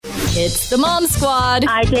It's the Mom Squad.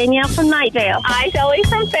 Hi, Danielle from Nightdale. Hi, Shelley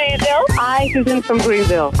from Fayetteville. Hi, Susan from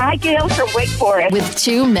Greenville. Hi, Gail from Wake Forest. With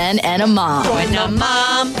 2 men and a mom. Join the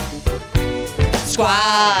Mom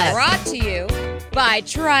Squad. Brought to you by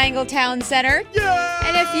Triangle Town Center.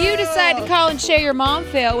 And if you decide to call and share your mom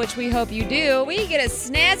fail, which we hope you do, we get a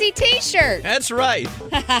snazzy t-shirt. That's right.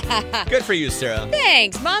 Good for you, Sarah.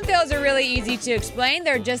 Thanks. Mom fails are really easy to explain.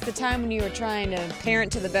 They're just the time when you were trying to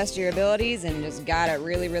parent to the best of your abilities and just got it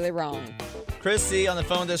really, really wrong. Christy on the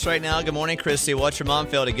phone with us right now. Good morning, Christy. What's your mom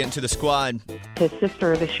fail to get into the squad? His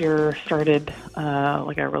sister this year started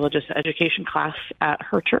like a religious education class at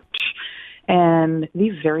her church. And the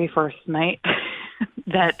very first night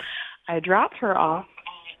that I dropped her off,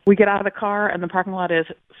 we get out of the car and the parking lot is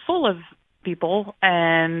full of people.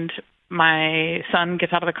 And my son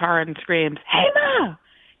gets out of the car and screams, "Hey, Ma,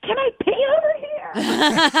 can I pee over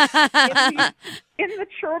here?" in the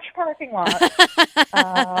church parking lot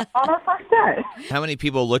on our first day. How many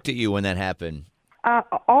people looked at you when that happened?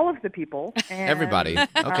 All of the people. And, Everybody.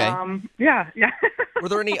 Okay. Yeah. Were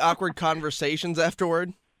there any awkward conversations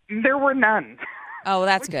afterward? There were none. Oh, well,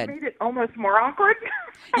 that's Which good. made it almost more awkward.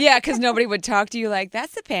 Yeah, because nobody would talk to you like,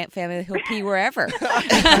 that's the Pant family who'll pee wherever.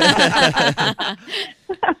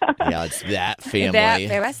 Yeah, it's that family.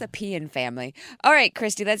 That's the peeing family. All right,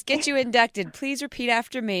 Christy, let's get you inducted. Please repeat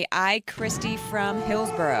after me. I, Christy from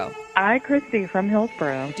Hillsboro, I, Christy from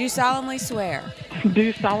Hillsboro, do solemnly swear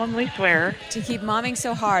do solemnly swear to keep momming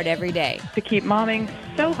so hard every day, to keep momming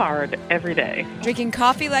so hard every day, drinking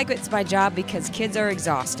coffee like it's my job because kids are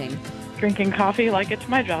exhausting, drinking coffee like it's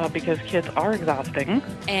my job because kids are exhausting,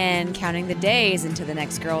 and counting the days until the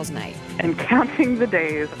next girls' night. and counting the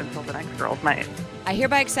days until the next girls' night. I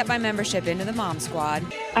hereby accept my membership into the Mom Squad.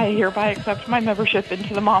 I hereby accept my membership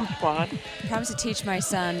into the Mom Squad Promise to teach my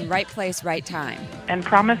son right place, right time. and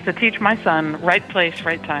promise to teach my son right place,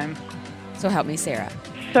 right time. So help me, Sarah.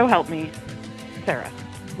 So help me, Sarah.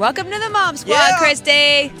 Welcome to the Mom Squad, Yeah.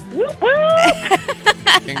 Christy. Whoop, whoop.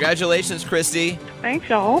 Congratulations, Christy. Thanks,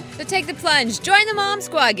 y'all. So take the plunge. Join the Mom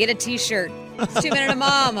Squad. Get a t-shirt. It's 2 Men and a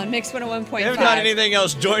Mom on Mix If you 101.5. haven't done anything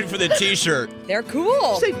else, join for the t-shirt. They're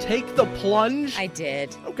cool. Say take the plunge? I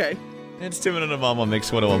did. Okay. It's 2 Minute a Mom on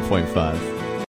Mix 101.5.